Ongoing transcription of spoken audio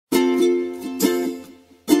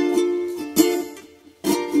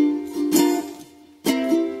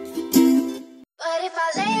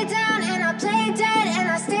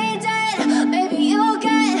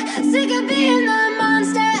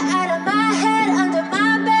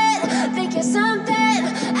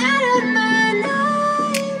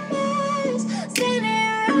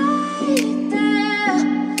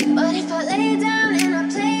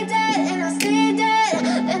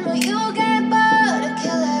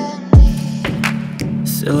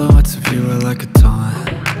Silhouettes of you are like a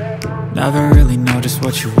taunt. Never really know just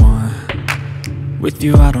what you want. With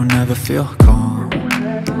you I don't ever feel calm.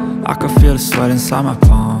 I can feel the sweat inside my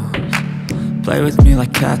palms. Play with me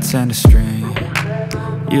like cats and a string.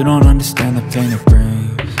 You don't understand the pain it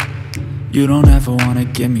brings. You don't ever wanna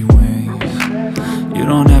give me wings. You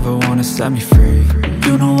don't ever wanna set me free.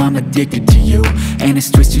 You know I'm addicted to you, and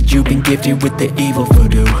it's twisted, you've been gifted with the evil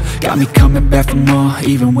voodoo. Got me coming back for more,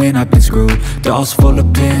 even when I've been screwed. Dolls full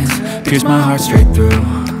of pins, pierce my heart straight through.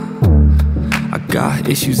 I got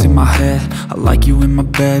issues in my head, I like you in my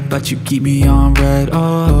bed, but you keep me on red.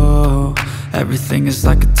 Oh, everything is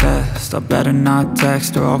like a test, I better not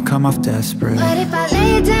text or I'll come off desperate. But if I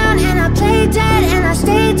lay down and I play dead and I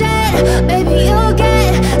stay dead, baby you'll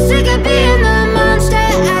get sick of being the monster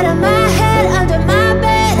out of my head, under my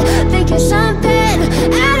bed, thinking something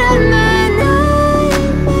out of my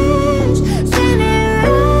nightmares, standing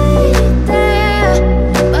right there.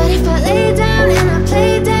 But if I lay down and I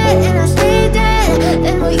play dead and I stay dead,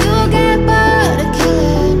 then will you get bored of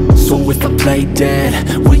killing? So if I play dead,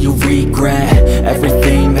 will you regret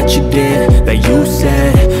everything that you did, that you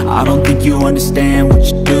said? I don't think you understand what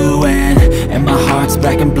you're doing, and my heart's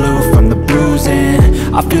black and blue from the bruising.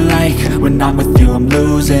 I feel like when I'm with you I'm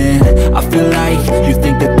losing. I feel like you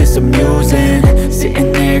think that this amusing,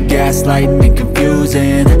 sitting there gaslighting and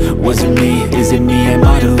confusing. Was it me? Is it me? Am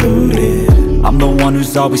I deluded? I'm the one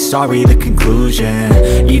who's always sorry, the conclusion,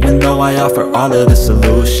 even though I offer all of the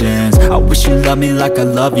solutions. I wish you loved me like I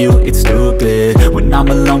love you, it's stupid. When I'm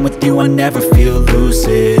alone with you I never feel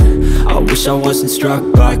lucid. I wish I wasn't struck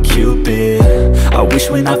by Cupid. I wish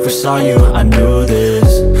when I first saw you I knew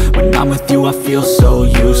this. When I'm with you I feel so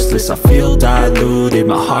useless, I feel diluted,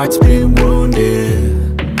 my heart's been wounded.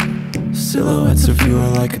 Silhouettes of you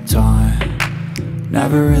are like a taunt.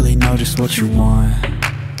 Never really know just what you want.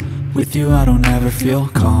 With you I don't ever feel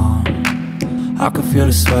calm. I can feel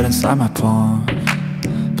the sweat inside my palms.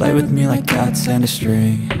 Play with me like cats and a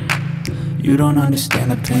string. You don't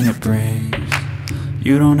understand the pain it brings.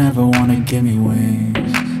 You don't ever wanna give me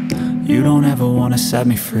wings. You don't ever wanna set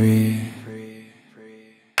me free.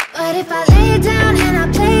 But if I lay down and I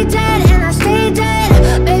play dead and I stay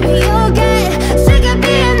dead, baby you'll get sick of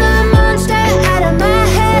being the monster out of my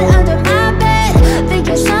head, under my bed,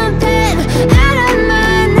 thinking something out of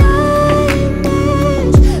my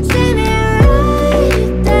nightmares, standing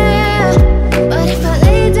right there. But if I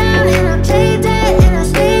lay down and I play dead and I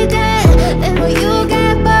stay dead, then will you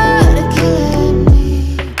get bored of killing me?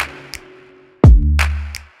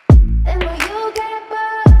 Then will you get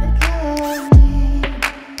bored of killing me?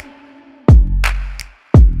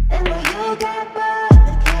 And will you get bored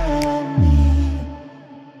of killing me?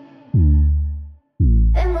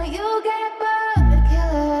 And will you get bored of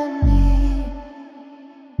killing me?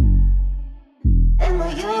 And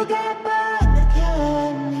will you get bored of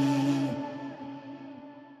killing me?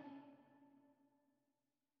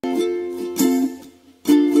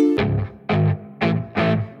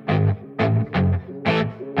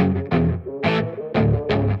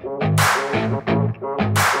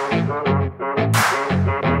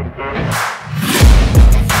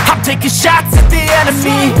 Taking shots at the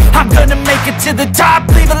enemy, I'm gonna make it to the top,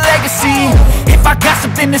 leave a legacy. If I got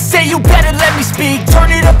something to say, you better let me speak. Turn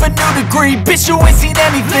it up a new degree, bitch, you ain't seen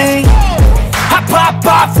anything. I pop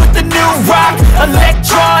off with the new rock,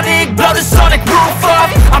 electronic, blow the sonic roof up.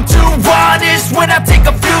 I'm too honest when I take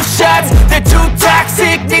a few shots. They're too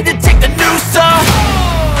toxic, need to take the noose off.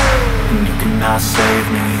 And you cannot save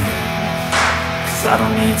me, 'cause I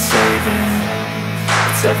don't need saving.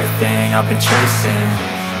 It's everything I've been chasing,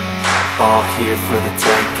 all here for the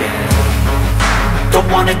taking. Don't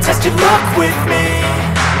wanna test your luck with me,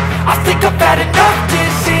 I think I've had enough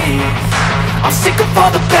disease. I'm sick of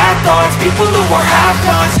all the bad thoughts, people who are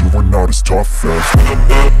half-nots. You are not as tough as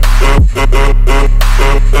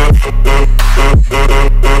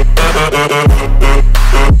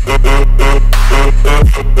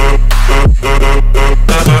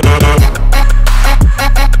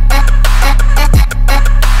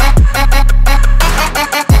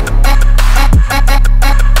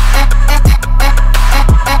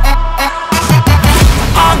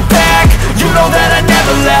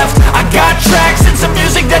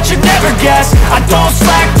I don't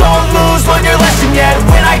slack, don't lose, learn your lesson yet.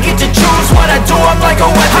 When I get to choose what I do, I'm like a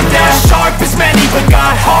weapon. I'm not sharp as many, but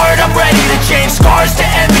got hard, I'm ready to change. Scars to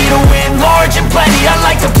envy, to win large and plenty. I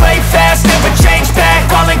like to play fast, never change back.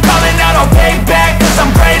 Calling out, I'll pay back, 'cause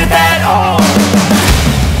I'm great at that. Oh,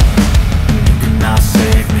 You cannot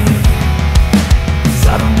save me, 'cause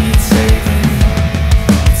I don't need saving.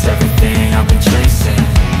 It's everything I've been chasing,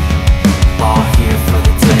 all here for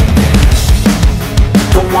the taking.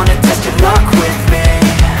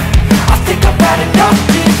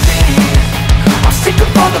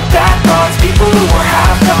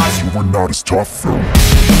 it's tough though.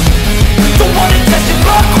 Don't wanna test